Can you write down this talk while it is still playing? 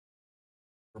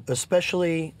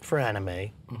Especially for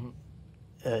anime,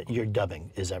 your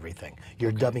dubbing is everything.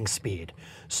 Your dubbing speed.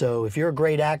 So if you're a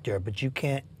great actor, but you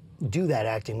can't do that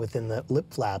acting within the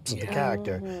lip flaps of the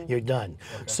character, you're done.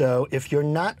 So if you're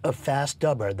not a fast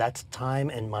dubber, that's time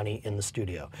and money in the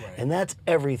studio. And that's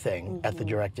everything at the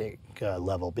directing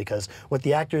level, because what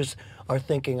the actors are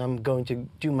thinking, I'm going to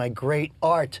do my great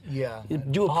art.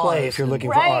 Do a play if you're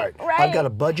looking for art. I've got a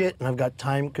budget and I've got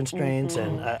time constraints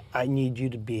and I need you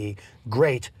to be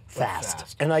great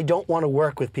fast. And I don't want to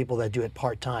work with people that do it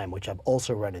part-time, which I've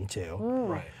also run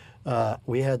into.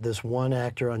 We had this one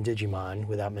actor on Digimon,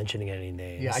 without mentioning any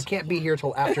names. I can't be here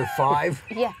till after 5.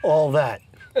 All that.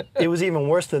 It was even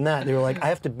worse than that. They were like, I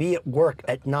have to be at work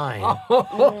at 9.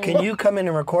 Can you come in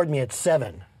and record me at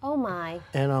 7? Oh my.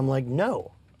 And I'm like,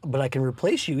 no, but I can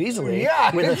replace you easily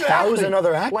with 1,000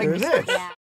 other actors. Like this.